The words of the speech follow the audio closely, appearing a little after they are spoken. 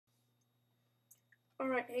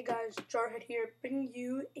Alright, hey guys, Jarhead here, bringing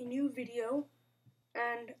you a new video,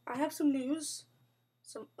 and I have some news,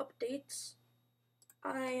 some updates.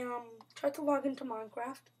 I tried to log into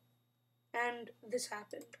Minecraft, and this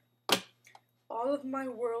happened. All of my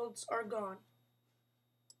worlds are gone.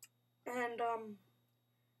 And,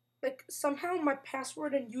 somehow my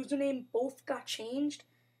password and username both got changed,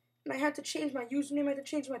 and I had to change my username, I had to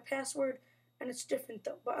change my password, and it's different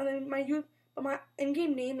though. But my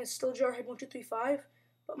in-game name is still Jarhead1235,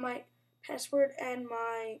 but my password and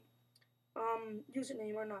my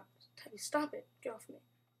username are not. Stop it. Get off me.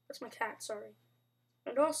 That's my cat, sorry.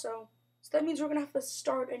 And also, so that means we're going to have to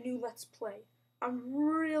start a new Let's Play. I'm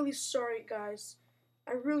really sorry, guys.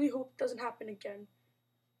 I really hope it doesn't happen again.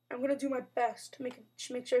 I'm going to do my best to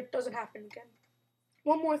make sure it doesn't happen again.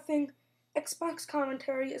 One more thing. Xbox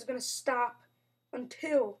commentary is going to stop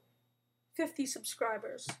until 50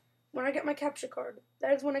 subscribers. When I get my capture card.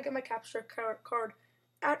 That is when I get my capture card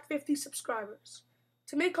at 50 subscribers.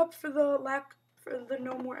 To make up for the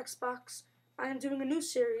no more Xbox, I am doing a new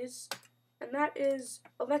series, and that is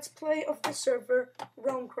a Let's Play of the server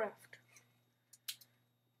realmcraft.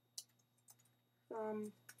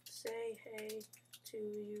 Say hey to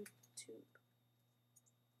YouTube.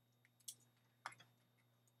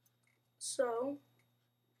 So,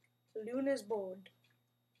 Luna's bored.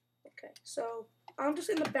 Okay, so I'm just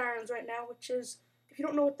in the Barrens right now, which is, if you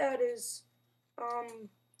don't know what that is,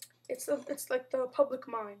 it's like the public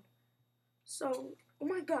mine. So, oh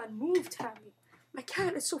my god, move, Tabby. My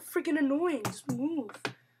cat is so freaking annoying. Just move.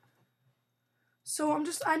 So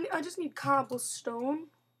I just need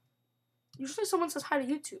cobblestone. Usually someone says hi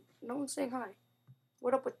to YouTube. No one's saying hi.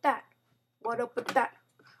 What up with that? What up with that?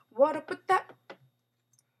 What up with that?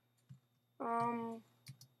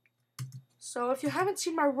 So if you haven't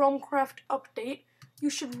seen my realmcraft update, you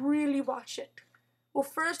should really watch it. Well,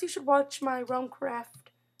 first you should watch my realmcraft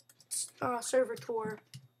server tour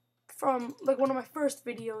from like one of my first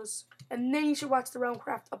videos, and then you should watch the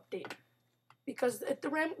realmcraft update, because the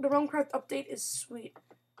realmcraft update is sweet.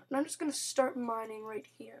 And I'm just gonna start mining right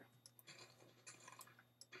here.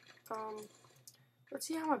 Let's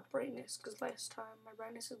see how my brightness, because last time my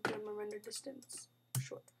brightness is good, my render distance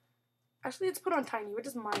short. Actually, let's put on tiny. We're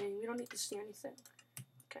just mining. We don't need to see anything.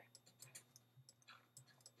 Okay.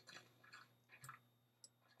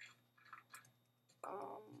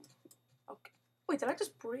 Okay. Wait, did I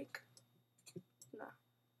just break? No.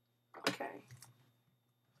 Okay.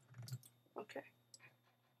 Okay.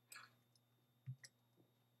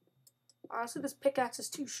 Honestly, this pickaxe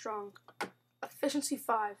is too strong. Efficiency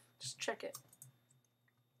 5. Just check it.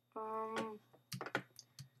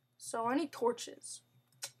 So I need torches.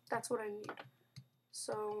 That's what I need.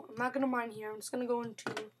 So I'm not gonna mine here. I'm just gonna go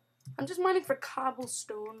into. I'm just mining for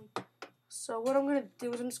cobblestone. So what I'm gonna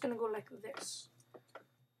do is I'm just gonna go like this.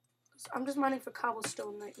 So I'm just mining for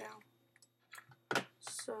cobblestone right now.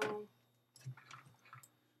 So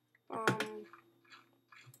I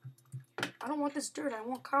don't want this dirt. I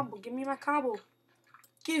want cobble. Give me my cobble.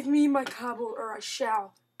 Give me my cobble, or I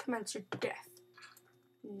shall commence your death.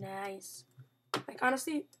 Nice. Like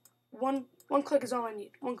honestly, one click is all I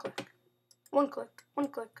need. One click. One click. One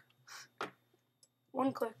click.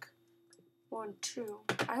 One click. 1, 2.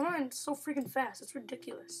 I mine so freaking fast. It's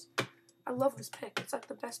ridiculous. I love this pick. It's like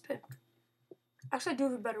the best pick. Actually, I do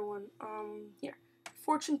have a better one. Here.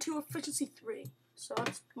 Fortune 2, efficiency 3. So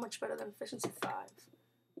that's much better than efficiency 5.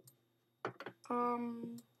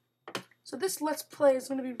 So this Let's Play is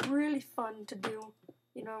going to be really fun to do,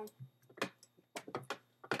 you know.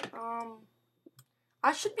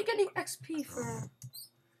 I should be getting XP for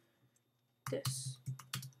this.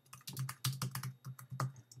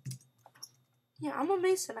 Yeah, I'm a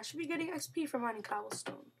mason. I should be getting XP for mining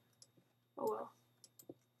cobblestone. Oh well.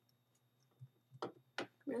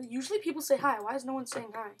 Really? Usually people say hi. Why is no one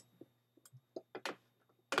saying hi?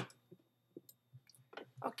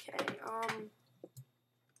 Okay,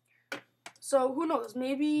 so who knows?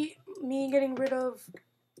 Maybe me getting rid of,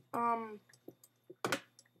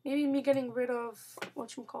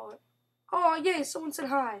 whatchamacallit. Oh, yay, someone said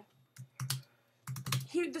hi.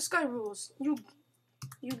 This guy rules. You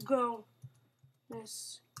go,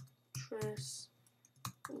 Mistress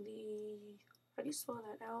Lee. How do you spell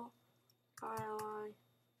that? L-I-L-I.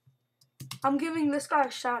 I'm giving this guy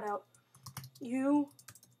a shout out. You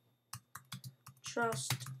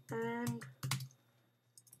just earned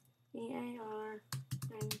EAR,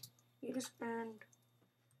 and you just earned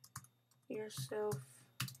yourself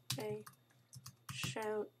a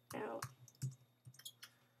shout out.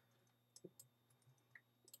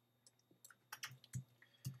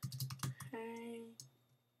 Hey.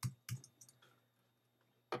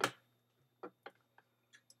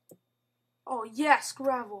 Oh, yes,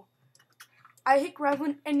 gravel. I hate gravel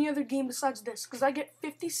in any other game besides this, because I get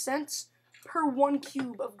 50 cents per 1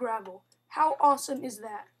 cube of gravel. How awesome is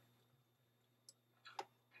that?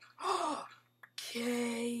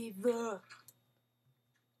 Cave.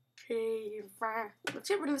 Cave. Let's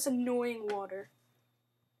get rid of this annoying water.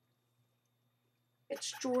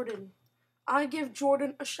 It's Jordan. I give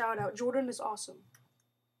Jordan a shout out. Jordan is awesome.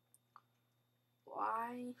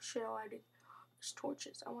 Why shall I do there's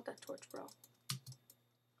torches? I want that torch, bro.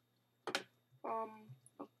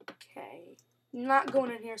 Okay. Not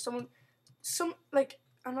going in here.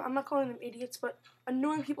 I'm not calling them idiots, but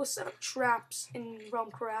annoying people set up traps in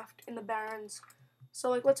realmcraft in the barrens. So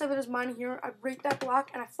like, let's say there's mine here. I break that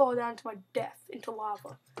block and I fall down to my death into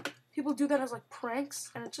lava. People do that as like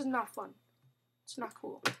pranks, and it's just not fun. It's not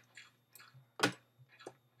cool.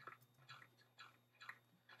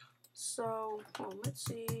 So let's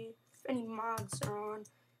see if any mods are on.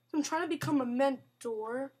 I'm trying to become a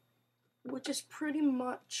mentor, which is pretty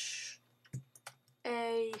much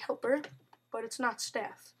a helper, but it's not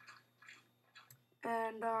staff.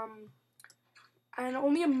 And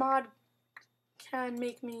only a mod can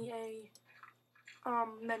make me a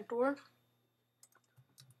mentor.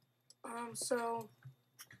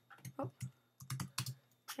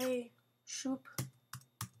 Hey, shoop.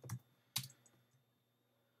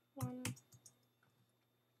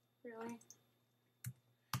 Really?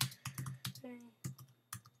 Hey.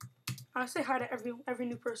 I say hi to every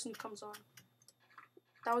new person who comes on.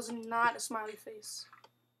 That was not a smiley face.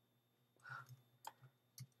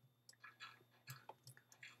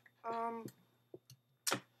 So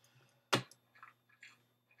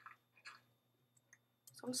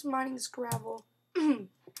I'm just mining this gravel.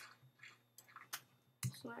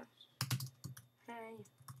 Slash hey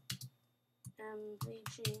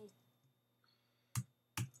MVG.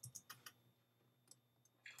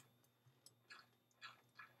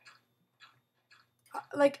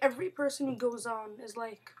 Like every person who goes on is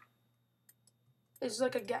like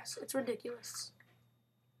a guest. It's ridiculous.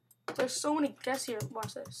 There's so many guests here.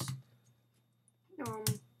 Watch this.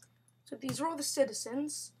 So these are all the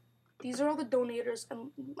citizens. These are all the donators,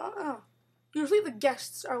 and usually the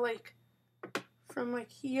guests are like from like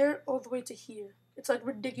here all the way to here. It's like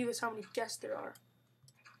ridiculous how many guests there are,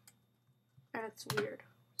 and it's weird.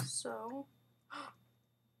 So,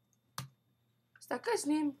 is that guy's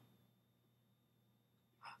name?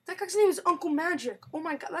 That guy's name is Uncle Magic. Oh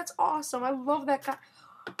my god, that's awesome. I love that guy.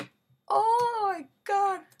 Oh my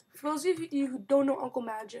god. For those of you who don't know Uncle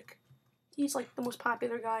Magic, he's like the most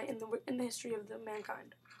popular guy in the history of the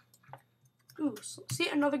mankind. Ooh, so, see,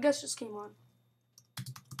 another guest just came on.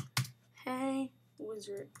 Hey,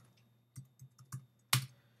 wizard.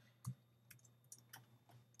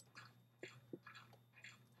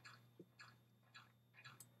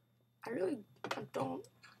 I don't.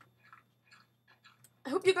 I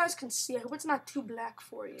hope you guys can see. I hope it's not too black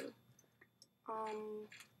for you.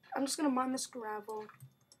 I'm just gonna mine this gravel,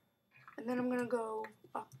 and then I'm gonna go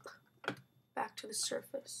up, back to the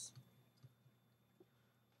surface.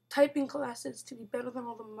 Typing classes to be better than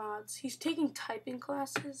all the mods. He's taking typing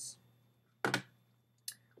classes.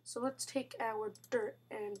 So let's take our dirt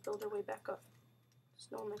and build our way back up.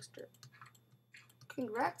 Snow mixed dirt.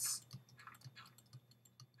 Congrats.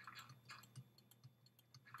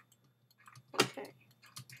 Okay.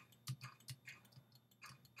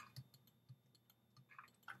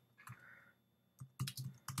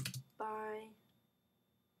 By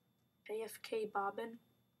AFK Bobbin.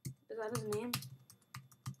 Is that his name?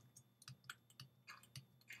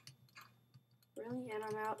 Really? And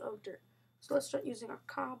I'm out of dirt. So let's start using our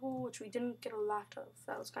cobble, which we didn't get a lot of.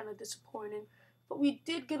 That was kind of disappointing. But we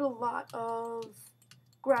did get a lot of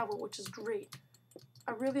gravel, which is great.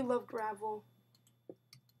 I really love gravel.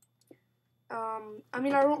 I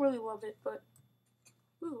mean, I don't really love it, but...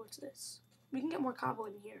 Ooh, what's this? We can get more cobble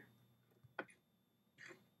in here.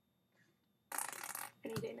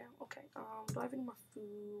 Any day now. Okay, do I have any more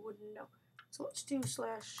food? No. So let's do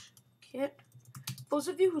 /kit. Those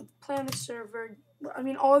of you who play on the server, I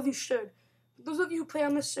mean, all of you should. Those of you who play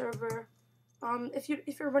on the server, if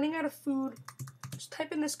you're running out of food, just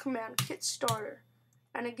type in this command, kit starter,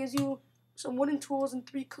 and it gives you some wooden tools and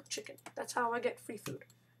 3 cooked chicken. That's how I get free food.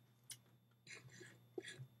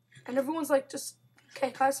 And everyone's like, just,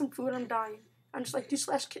 okay, can I have some food? I'm dying. I'm just like, do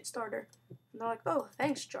 /kit starter. And they're like, oh,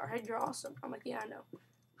 thanks, Jarhead, you're awesome. I'm like, yeah, I know.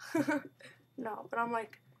 No, but I'm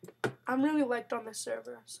like, I'm really liked on this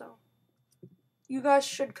server, so you guys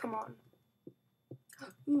should come on.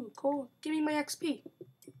 Ooh, cool. Give me my XP.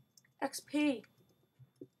 XP.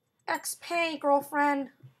 XP, girlfriend.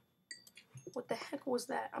 What the heck was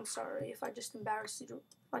that? I'm sorry if I just embarrassed you.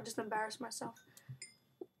 If I just embarrassed myself.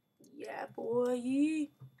 Yeah, boy.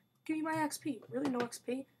 Give me my XP. Really, no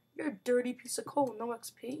XP? You're a dirty piece of coal. No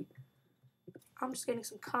XP. I'm just getting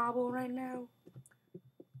some cobble right now.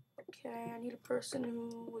 Okay, I need a person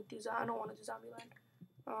who would do I don't want to do Zombieland.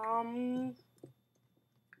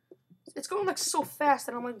 It's going like so fast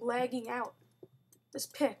that I'm like lagging out. This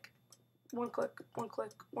pick. One click, one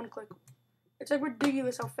click, one click. It's like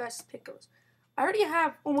ridiculous how fast this pick goes. I already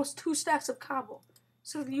have almost 2 stacks of cobble.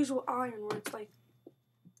 Instead of the usual iron where it's like,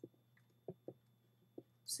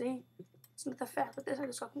 see? It's not that fast, but this I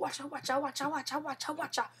just go, watch out, watch out, watch out, watch out, watch out,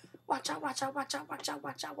 watch out. Watch out, watch out, watch out, watch out,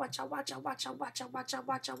 watch out, watch out, watch out, watch out, watch out, watch out,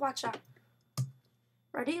 watch out, watch out.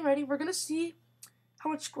 Ready, ready? We're gonna see how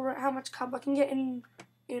much cobble I can get in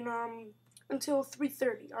until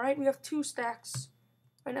 3:30. All right, we have 2 stacks.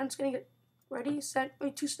 Right now, I'm just gonna get ready, set.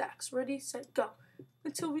 Wait, 2 stacks. Ready, set, go.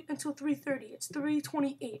 Until 3:30. It's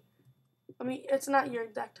 3:28. I mean, it's not your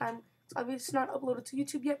exact time. It's not uploaded to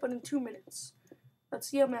YouTube yet, but in 2 minutes. Let's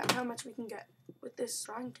see how much we can get with this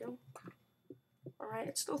trying to. All right,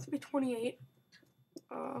 it's still 3:28.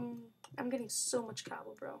 I'm getting so much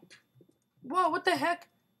cobble, bro. Whoa, what the heck?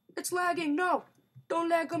 It's lagging. No, don't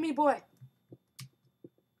lag on me, boy.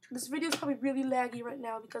 This video is probably really laggy right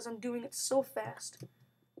now because I'm doing it so fast.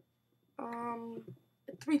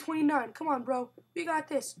 At 3:29. Come on, bro. We got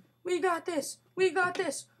this. We got this. We got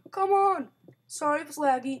this. Come on. Sorry if it's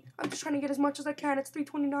laggy. I'm just trying to get as much as I can. It's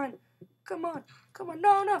 3:29. Come on. Come on.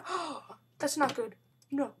 No, no. That's not good.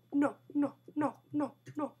 No, no, no, no, no,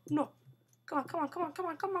 no, no. Come on, come on, come on, come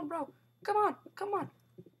on, come on, bro. Come on, come on,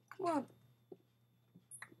 come on.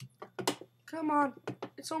 Come on.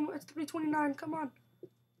 It's 3:29. Come on.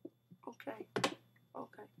 Okay.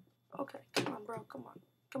 Okay. Okay. Come on, bro. Come on.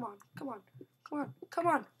 Come on. Come on. Come on. Come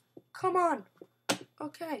on. Come on.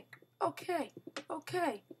 Okay. Okay.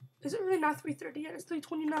 Okay. Is it really not 3:30 yet? It's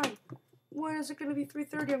 3:29. When is it going to be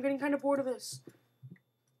 3:30? I'm getting kind of bored of this.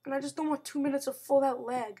 And I just don't want 2 minutes of full out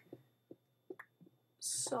lag.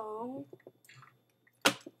 So,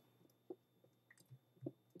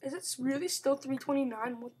 is it really still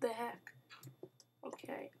 3:29? What the heck?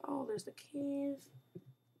 Okay. Oh, there's the cave.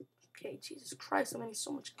 Okay, Jesus Christ, I'm getting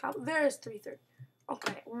so much cobble. There's 3:30.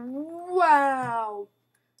 Okay. Wow.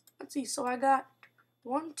 Let's see. So I got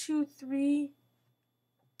 1, 2, 3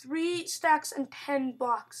 stacks and 10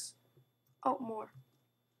 blocks. Oh, more.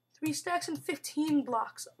 3 stacks and 15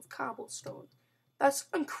 blocks of cobblestone. That's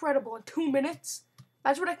incredible. In 2 minutes?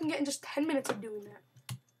 That's what I can get in just 10 minutes of doing that.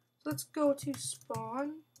 So let's go to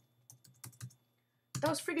spawn. That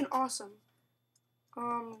was freaking awesome.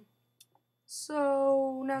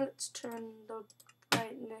 So now let's turn the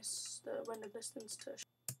brightness, the render distance to.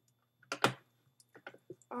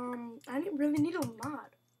 I really need a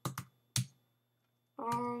mod.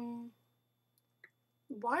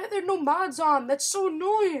 Why are there no mods on? That's so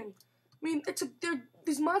annoying. I mean,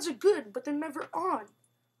 these mods are good, but they're never on.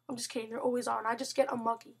 I'm just kidding. They're always on. I just get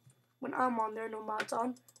unlucky. When I'm on, there are no mods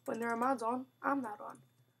on. When there are mods on, I'm not on.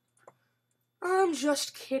 I'm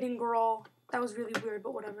just kidding, girl. That was really weird,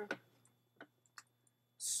 but whatever.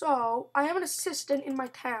 So, I am an assistant in my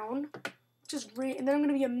town, which is great, and then I'm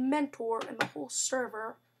going to be a mentor in the whole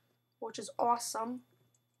server, which is awesome.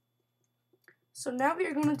 So now we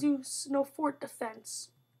are going to do snow fort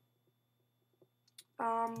defense.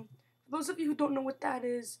 For those of you who don't know what that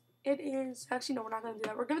is, it is, actually no, we're not going to do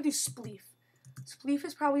that. We're going to do spleef. Spleef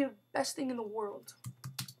is probably the best thing in the world.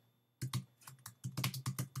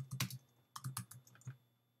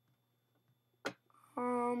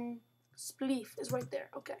 Spleef is right there.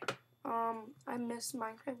 Okay. I missed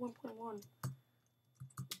Minecraft 1.1.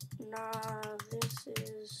 Nah, this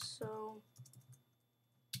is so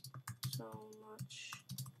much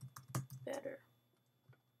better.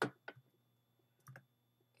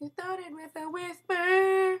 You thought it with a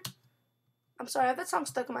whisper. I'm sorry, I have that song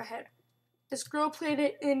stuck in my head. This girl played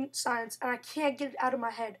it in science, and I can't get it out of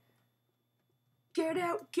my head. Get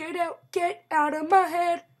out, get out, get out of my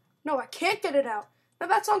head. No, I can't get it out. Now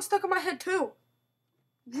that song's stuck in my head too.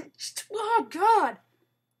 Oh, God.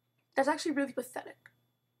 That's actually really pathetic.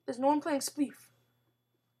 There's no one playing spleef.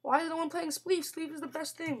 Why is no one playing spleef? Spleef is the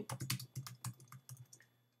best thing.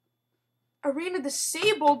 Arena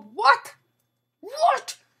disabled? What?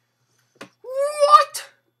 What? What?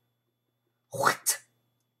 What?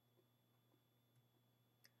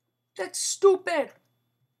 That's stupid.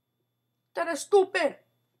 That is stupid.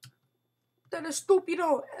 That is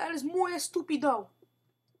stupido. That is muy estúpido.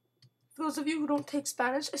 For those of you who don't take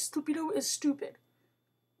Spanish, estúpido is stupid.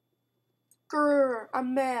 Grr,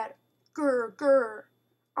 I'm mad. Grr, grr.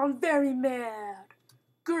 I'm very mad.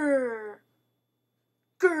 Grr.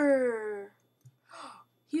 Grr.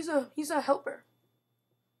 He's a helper.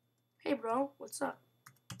 Hey bro, what's up?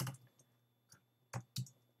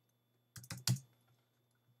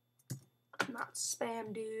 Not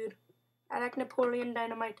spam, dude. I like Napoleon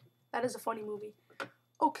Dynamite. That is a funny movie.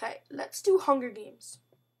 Okay, let's do Hunger Games.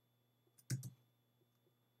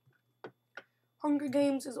 Hunger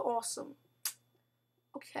Games is awesome.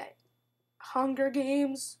 Okay. Hunger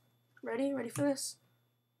Games. Ready? Ready for this?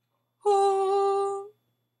 Oh!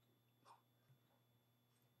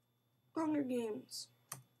 Hunger Games.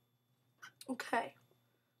 Okay.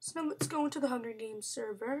 So now let's go into the Hunger Games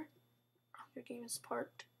server. Hunger Games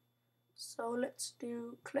part. So let's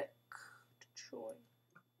do click to join.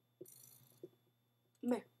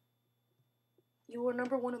 Meh. You were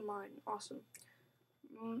number 1 in line. Awesome.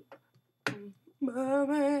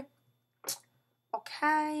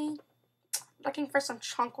 Okay. Looking for some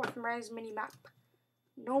chunk with Res mini map.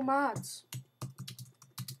 No mods.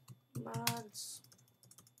 Mods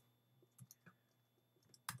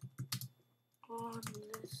on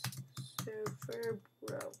this server,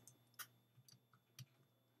 bro.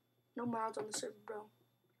 No mods on the server, bro.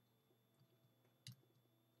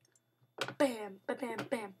 Bam, ba bam,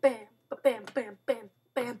 bam, bam, ba bam, bam, bam,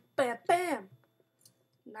 bam, bam, bam.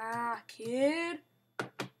 Nah, kid.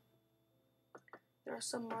 There are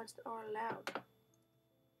some mods that are allowed.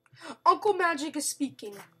 Uncle Magic is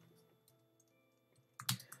speaking.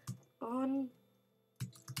 Uncle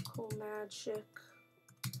Magic,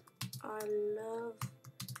 I love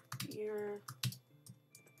your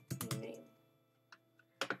name.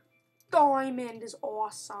 Diamond is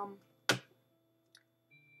awesome.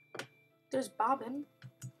 There's Bobbin.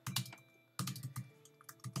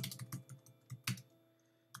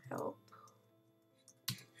 Help.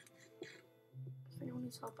 If anyone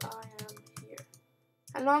needs help, I am here.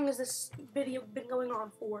 How long has this video been going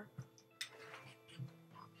on for?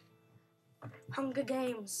 Hunger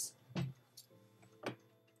Games.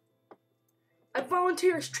 I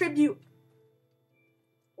volunteer as tribute.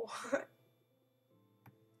 What?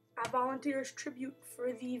 I volunteer as tribute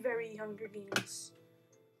for the very Hunger Games.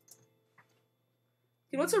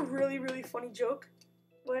 You know what's a really, really funny joke?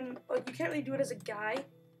 When, like, you can't really do it as a guy,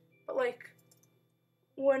 but, like,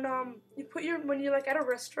 when you're, like, at a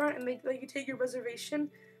restaurant and you take your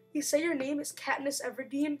reservation, you say your name is Katniss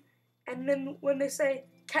Everdeen, and then when they say,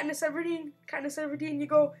 Katniss Everdeen, you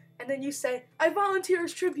go, and then you say, I volunteer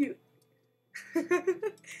as tribute.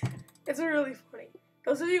 It's really funny.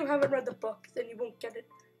 Those of you who haven't read the book, then you won't get it,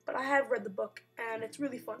 but I have read the book, and it's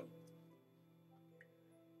really funny.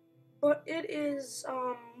 But it is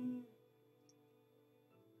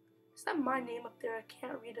that my name up there? I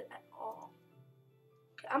can't read it at all.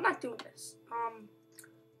 Okay, I'm not doing this.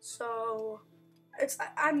 So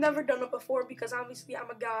I've never done it before because obviously I'm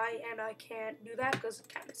a guy and I can't do that because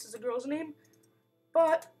Katniss is a girl's name.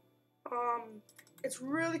 But it's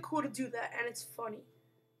really cool to do that and it's funny.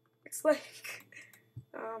 It's like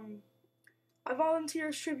I volunteer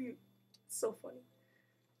as tribute. It's so funny.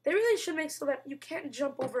 They really should make so that you can't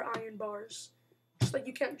jump over iron bars. Just like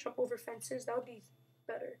you can't jump over fences. That would be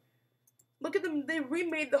better. Look at them. They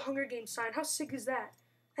remade the Hunger Games sign. How sick is that?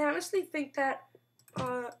 I honestly think that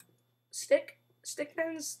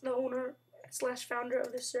Stickman's, the owner / founder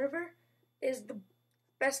of this server, is the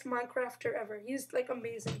best Minecrafter ever. He's like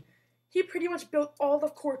amazing. He pretty much built all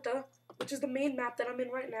of Korta, which is the main map that I'm in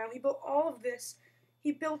right now. He built all of this.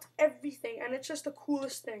 He built everything, and it's just the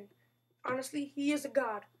coolest thing. Honestly, he is a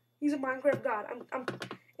god. He's a Minecraft god.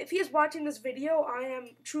 If he is watching this video, I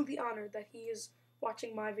am truly honored that he is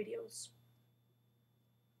watching my videos.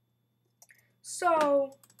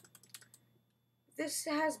 So, this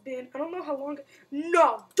has been, I don't know how long.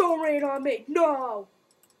 No, don't rain on me. No.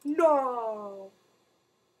 No.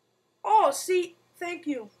 Oh, see, thank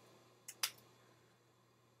you.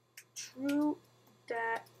 True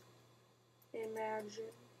that.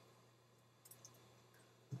 Imagine.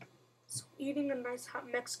 So eating a nice hot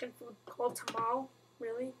Mexican food called tamal,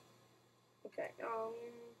 really? Okay,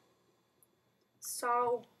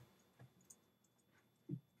 so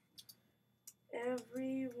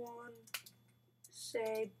everyone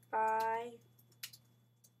say bye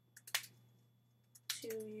to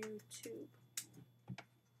YouTube.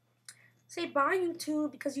 Say bye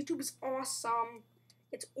YouTube because YouTube is awesome.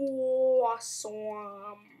 It's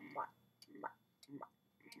awesome.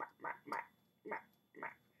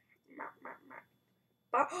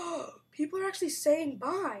 But people are actually saying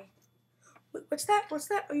bye. Wait, what's that? What's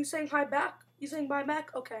that? Are you saying hi back? You saying bye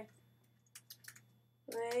back? Okay.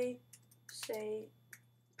 They say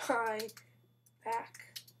bye back.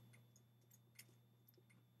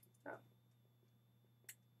 Oh.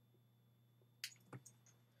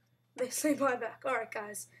 They say bye back. Alright,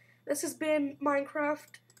 guys. This has been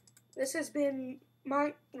Minecraft. This has been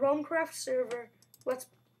my realmcraft server.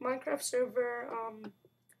 Minecraft server,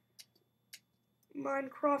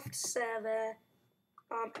 Minecraft server,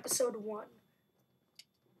 episode 1.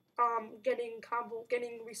 Getting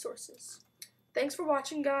resources. Thanks for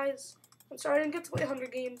watching, guys. I'm sorry I didn't get to play Hunger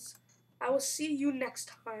Games. I will see you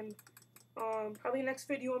next time. Probably next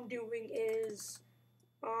video I'm doing is,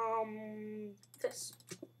 this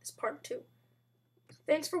part 2.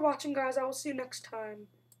 Thanks for watching, guys. I will see you next time.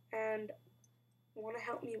 And want to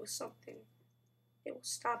help me with something? It will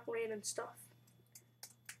stop rain and stuff.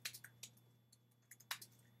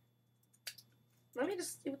 Let me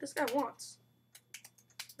just see what this guy wants.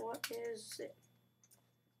 What is it?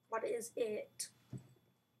 What is it?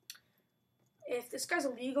 If this guy's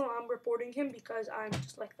illegal, I'm reporting him because I'm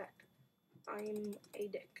just like that. I'm a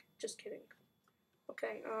dick. Just kidding.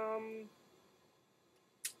 Okay,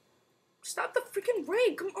 stop the freaking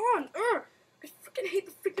rain! Come on! I freaking hate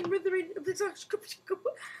the freaking rain.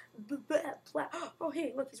 Oh,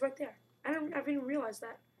 hey, look, he's right there. I didn't even realize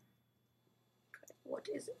that. Okay, what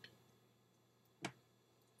is it?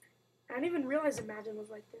 I didn't even realize Imagine was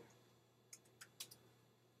right there.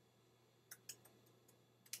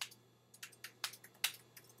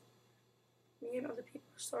 Me and other people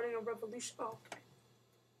are starting a revolution. Oh, okay.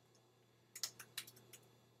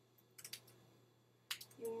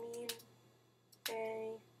 You mean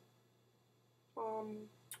a,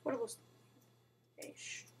 what are those? A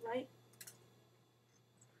strike?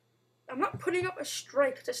 I'm not putting up a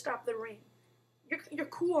strike to stop the rain. You're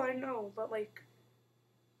cool, I know, but like,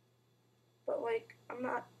 I'm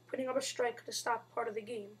not putting up a strike to stop part of the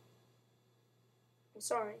game. I'm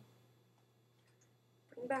sorry.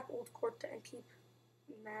 Bring back old court and keep.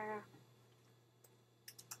 Nah.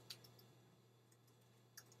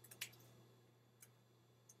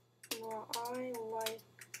 Well, I like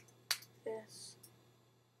this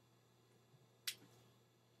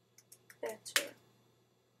better.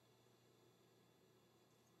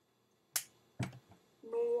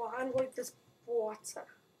 No, I like this better.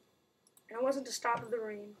 And it wasn't to stop the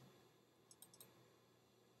rain.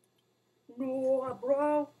 No,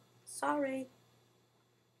 bro. Sorry.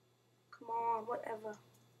 Come on, whatever.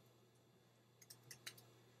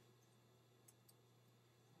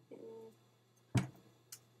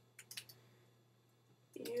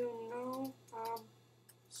 You know I'm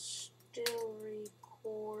still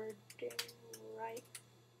recording, right?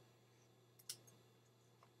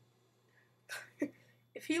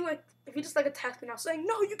 If he just attacked me now saying,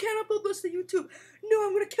 no, you can't upload this to YouTube. No,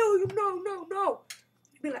 I'm gonna kill you. No, no, no.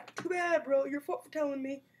 You'd be like, too bad, bro. Your fault for telling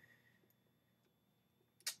me.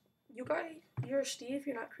 You're Steve.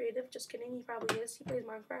 You're not creative. Just kidding. He probably is. He plays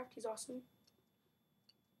Minecraft. He's awesome.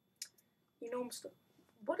 You know,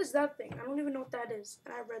 what is that thing? I don't even know what that is.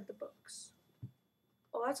 And I read the books.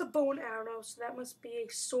 Oh, that's a bow and arrow, so that must be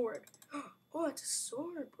a sword. Oh, it's a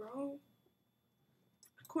sword, bro.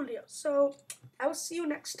 Coolio. So, I will see you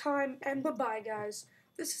next time, and bye-bye, guys.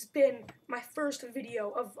 This has been my first video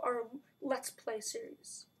of our Let's Play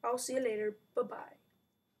series. I'll see you later. Bye-bye.